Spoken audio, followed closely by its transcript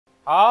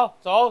好，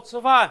走吃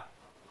饭。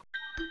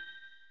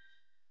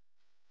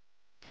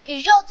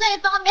宇宙最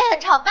方便的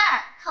炒饭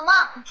 ，Come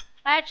on，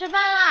 来吃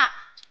饭啦！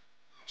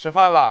吃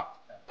饭了。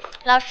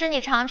老师，你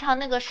尝尝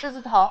那个狮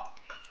子头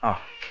啊，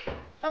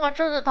那个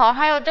狮子头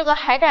还有这个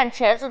海胆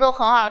茄子都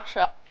很好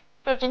吃，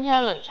这是今天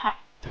的冷菜。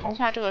等一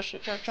下，这个是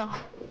这正好。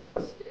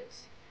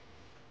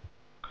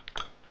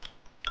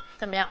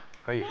怎么样？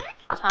可以。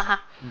尝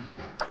哈。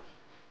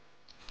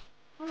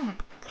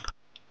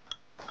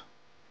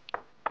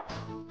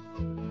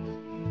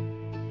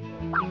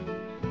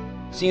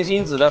星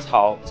星子的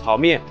炒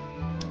面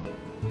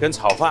跟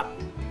炒饭，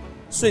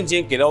瞬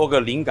间给了我个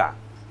灵感，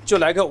就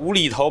来个无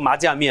厘头麻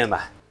酱面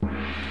吧。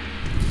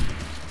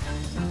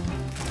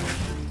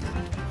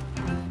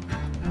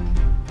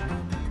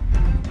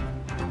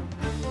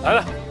来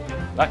了，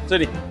来这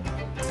里，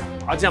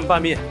麻酱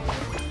拌面，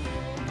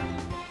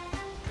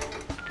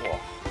哇，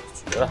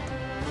绝了！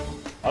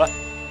好了，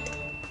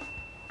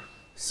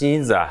星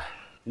星子啊，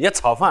你的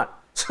炒饭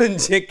瞬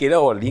间给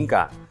了我灵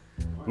感。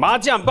麻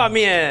酱拌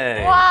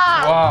面，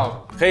哇，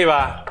可以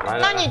吧？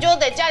那你就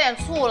得加点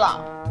醋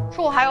了，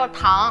醋还有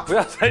糖。不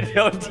要再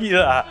挑剔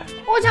了。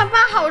我想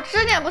拌好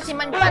吃点不行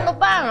吗？你拌都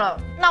拌了，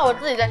那我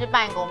自己再去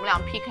拌一个，我们俩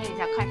PK 一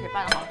下，看谁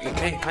拌的好吃。你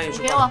可以看一下。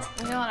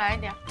你给我来一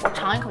点，我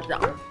尝一口这样。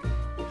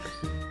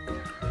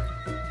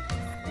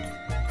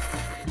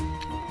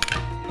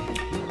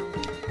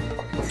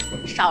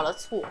少了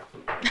醋。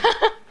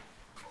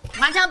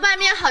麻酱拌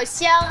面好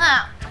香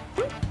啊！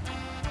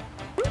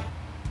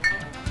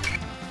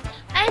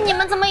哎，你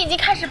们怎么已经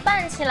开始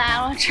拌起来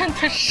了？真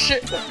的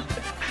是，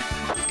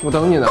我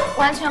等你呢，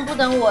完全不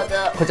等我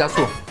的。快加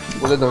醋，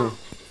我在等你。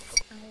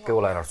给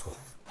我来点醋。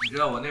你知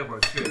道我那会儿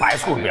去白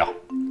醋不要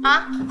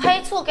啊？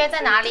黑醋该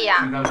在哪里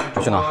呀？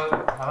去哪？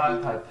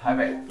台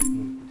北。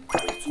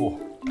醋。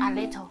A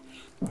little。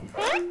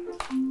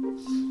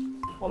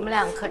我们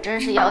俩可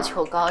真是要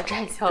求高，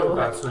翟小文。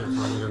A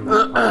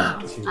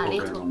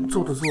little。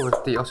做的做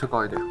得要求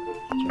高一点，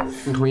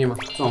你同意吗？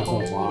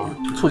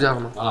醋加了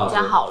吗？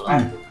加好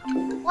了。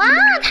哇，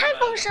太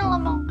丰盛了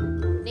吗？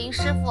林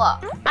师傅，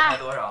哎，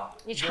多少？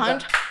你尝一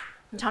尝，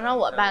你尝尝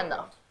我拌的。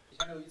以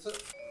前有一次，前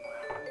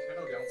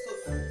有2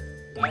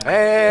次。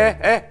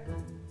哎，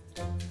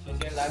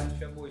先来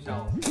宣布一下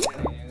我们今天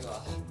的那个。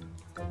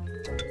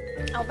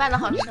哎，我拌的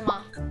好吃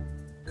吗？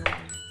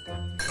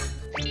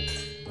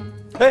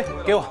哎，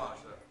给我。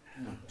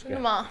真的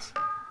吗？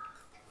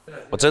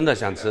我真的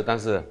想吃，但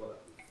是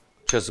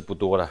确实不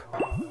多了。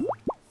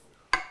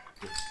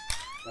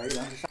来一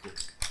篮是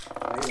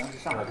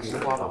上海的石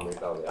花党味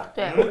道的呀。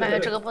对，我感觉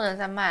这个不能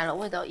再卖了，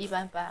味道一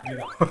般般。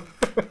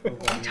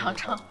你尝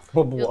尝，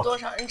有多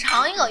少？你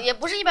尝一个，也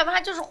不是一般般，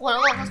它就是火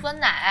龙果和酸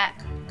奶，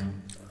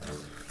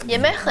也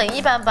没很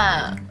一般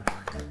般。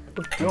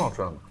这挺好吃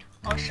的。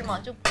哦，是吗？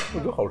就我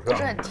觉得好吃不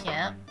是很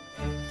甜。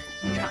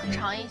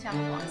尝一下好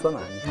吗？酸奶，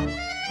你尝。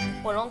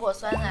火龙果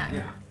酸奶，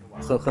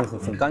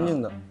很干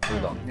净的味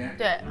道。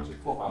对。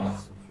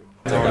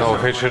那我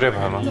可以吃这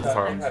盘吗？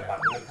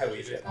太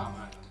危险了。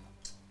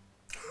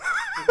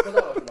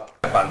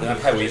板凳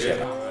太危险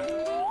了。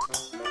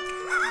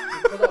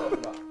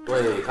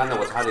对，刚才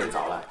我差点着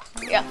了。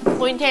呀，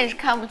胡云天，你是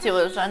看不起我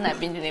的酸奶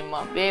冰淇淋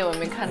吗？别以为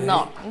没看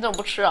到，你怎么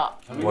不吃啊？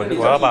我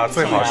要把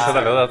最好吃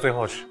的留到最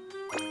后吃。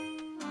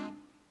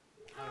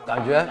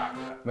感觉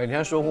每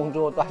天收工之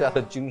后，大家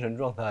的精神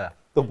状态啊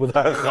都不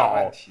太好，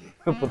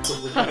不错。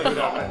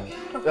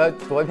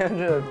昨天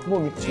是莫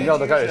名其妙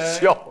的开始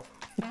笑，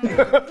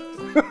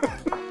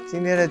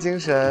今天的精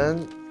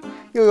神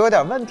又有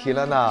点问题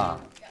了呢。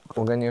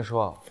我跟您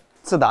说，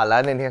自打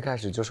来那天开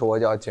始，就说我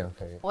要减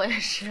肥，我也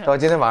是。到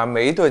今天晚上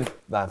每一顿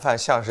晚饭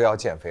像是要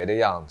减肥的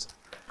样子，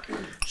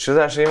实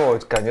在是因为我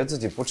感觉自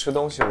己不吃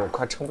东西，我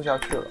快撑不下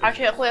去了，而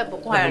且会不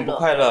快乐。很不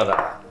快乐的。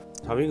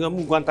小明哥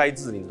目光呆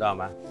滞，你知道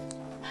吗？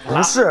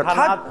不是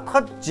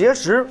他节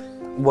食，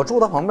我住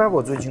他旁边，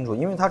我最清楚，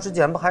因为他之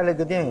前拍了一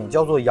个电影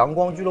叫做《阳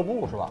光俱乐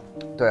部》，是吧？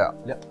对啊，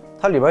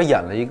他里边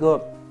演了一个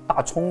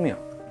大聪明，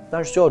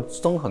但是需要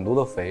增很多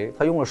的肥，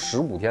他用了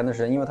15天的时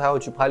间，因为他要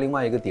去拍另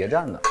外一个谍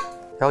战的，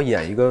他要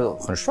演一个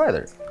很帅的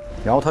人，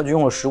然后他就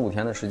用了15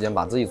天的时间，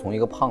把自己从一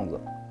个胖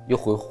子又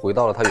回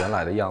到了他原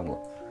来的样子，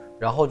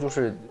然后就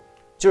是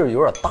劲儿有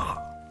点大，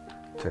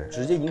对，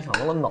直接影响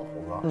到了脑子。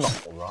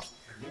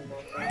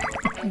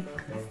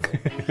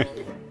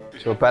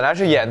就本来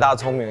是演大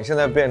聪明，现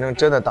在变成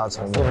真的大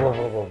聪明。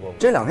不，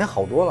这2天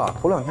好多了，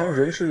头2天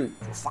人是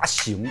发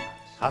型。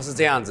他是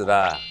这样子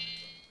的，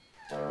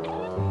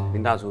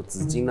林大厨，纸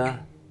巾呢？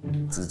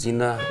纸巾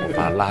呢？我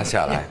把它拉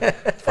下来，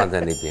放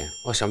在那边。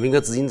哦，小明哥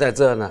纸巾在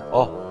这呢。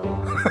哦，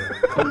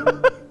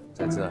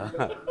在这。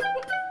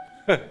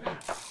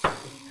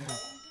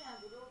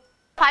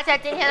发下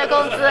今天的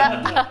工资。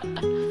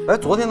哎，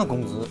昨天的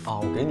工资啊，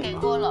我给你给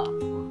过了。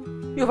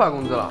又发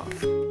工资了。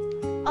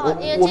哦，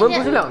因为我们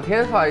不是2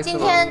天发一次吗？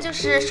今天就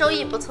是收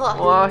益不错。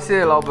哇，谢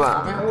谢老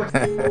板。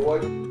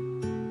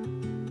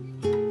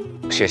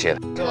谢谢。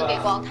这个给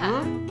光谈。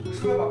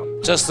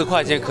这10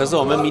块钱可是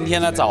我们明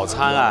天的早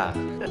餐啊！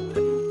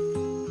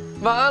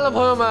晚安了，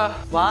朋友们。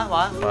晚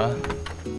安。